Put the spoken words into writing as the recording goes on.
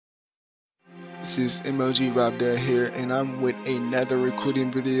This is MLG Rob there here, and I'm with another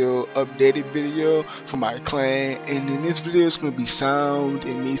recruiting video, updated video for my clan. And in this video, it's going to be sound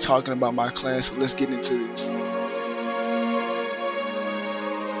and me talking about my clan. So let's get into this.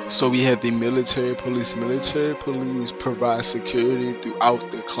 So we have the military police. Military police provide security throughout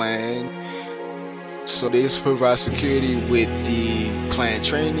the clan. So they provide security with the clan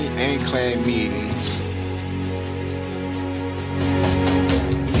training and clan meetings.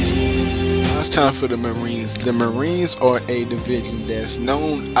 It's time for the Marines. The Marines are a division that's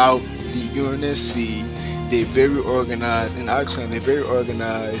known out the UNSC. They're very organized. In our clan, they're very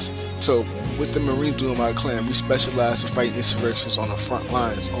organized. So with the Marines doing my clan, we specialize in fighting insurrections on the front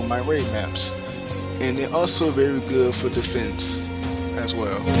lines on my raid maps. And they're also very good for defense as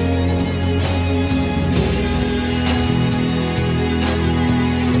well.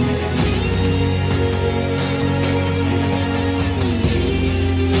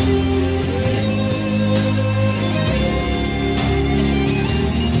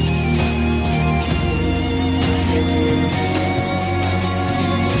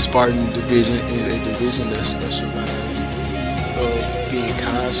 Spartan division is a division that specializes being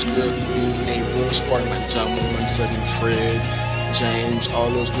conscript, being a real Spartan like John 117, Fred, James, all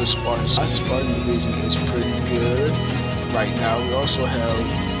those good Spartans. Our Spartan division is pretty good right now. We also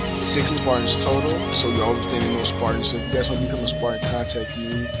have 6 Spartans total, so we're always getting more Spartans. So if you guys want to become a Spartan, contact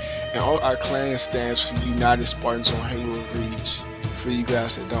me. And all our clan stands for United Spartans on Halo Reach. For you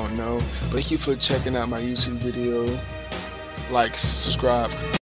guys that don't know, thank you for checking out my YouTube video. Like, subscribe.